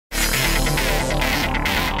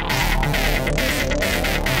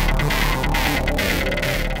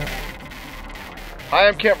Hi,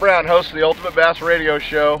 I'm Kent Brown, host of the Ultimate Bass Radio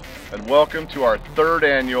Show, and welcome to our third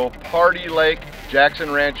annual Pardee Lake Jackson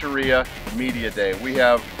Rancheria Media Day. We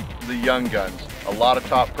have the young guns, a lot of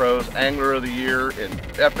top pros, Angler of the Year in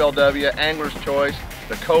FLW, Angler's Choice,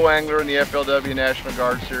 the co-angler in the FLW National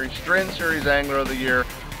Guard Series, Strin Series Angler of the Year,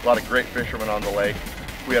 a lot of great fishermen on the lake.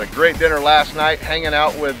 We had a great dinner last night, hanging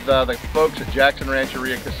out with the folks at Jackson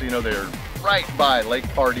Rancheria Casino. They're right by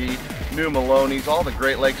Lake Pardee, New Maloney's, all the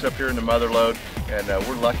great lakes up here in the Motherlode. And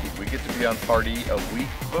we're lucky. We get to be on Pardee a week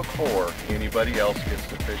before anybody else gets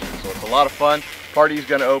to fishing. So it's a lot of fun. Pardee's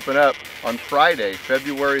going to open up on Friday,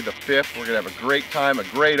 February the 5th. We're going to have a great time, a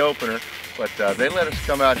great opener. But they let us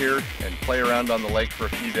come out here and play around on the lake for a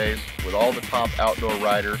few days with all the top outdoor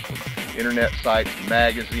riders, internet sites,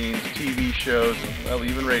 magazines, TV shows, and well,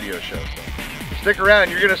 even radio shows. So stick around.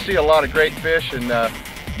 You're going to see a lot of great fish, and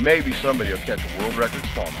maybe somebody will catch a world record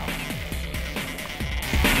smallmouth.